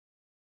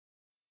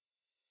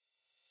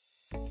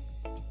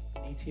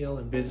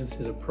ATLinBusiness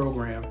is a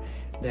program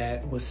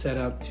that was set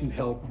up to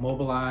help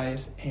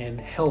mobilize and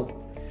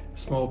help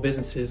small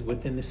businesses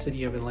within the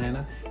city of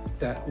Atlanta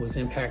that was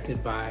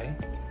impacted by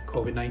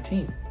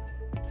COVID-19.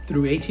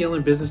 Through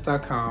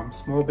ATLinBusiness.com,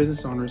 small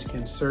business owners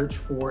can search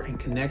for and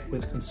connect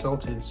with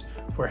consultants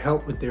for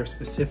help with their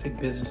specific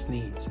business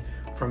needs.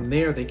 From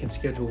there, they can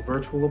schedule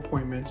virtual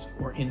appointments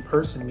or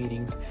in-person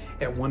meetings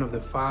at one of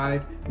the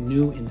 5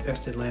 new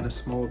Invest Atlanta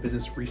Small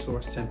Business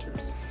Resource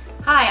Centers.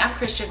 Hi, I'm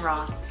Christian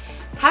Ross.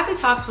 Happy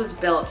Talks was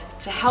built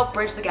to help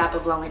bridge the gap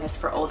of loneliness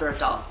for older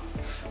adults.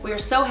 We are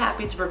so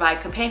happy to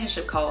provide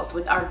companionship calls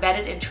with our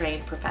vetted and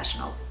trained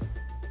professionals.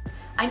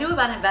 I knew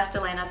about Invest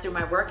Atlanta through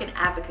my work and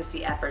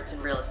advocacy efforts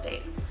in real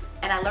estate,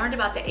 and I learned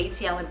about the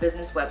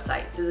ATLinBusiness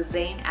website through the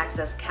Zane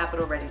Access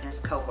Capital Readiness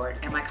cohort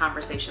and my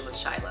conversation with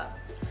Shyla.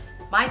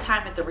 My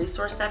time at the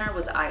Resource Center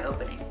was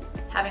eye-opening.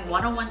 Having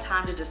one-on-one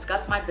time to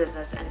discuss my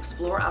business and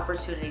explore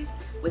opportunities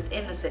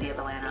within the city of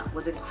Atlanta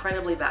was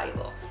incredibly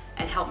valuable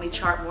and helped me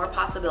chart more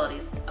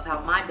possibilities of how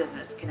my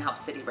business can help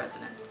city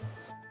residents.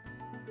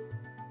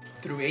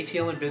 Through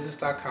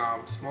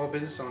ATLinBusiness.com, small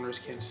business owners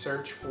can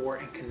search for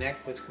and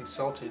connect with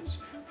consultants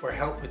for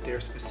help with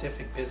their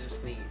specific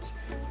business needs.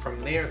 From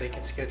there, they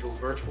can schedule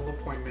virtual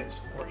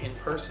appointments or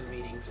in-person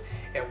meetings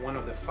at one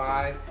of the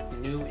 5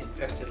 new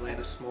Invest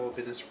Atlanta Small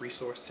Business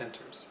Resource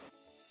Centers.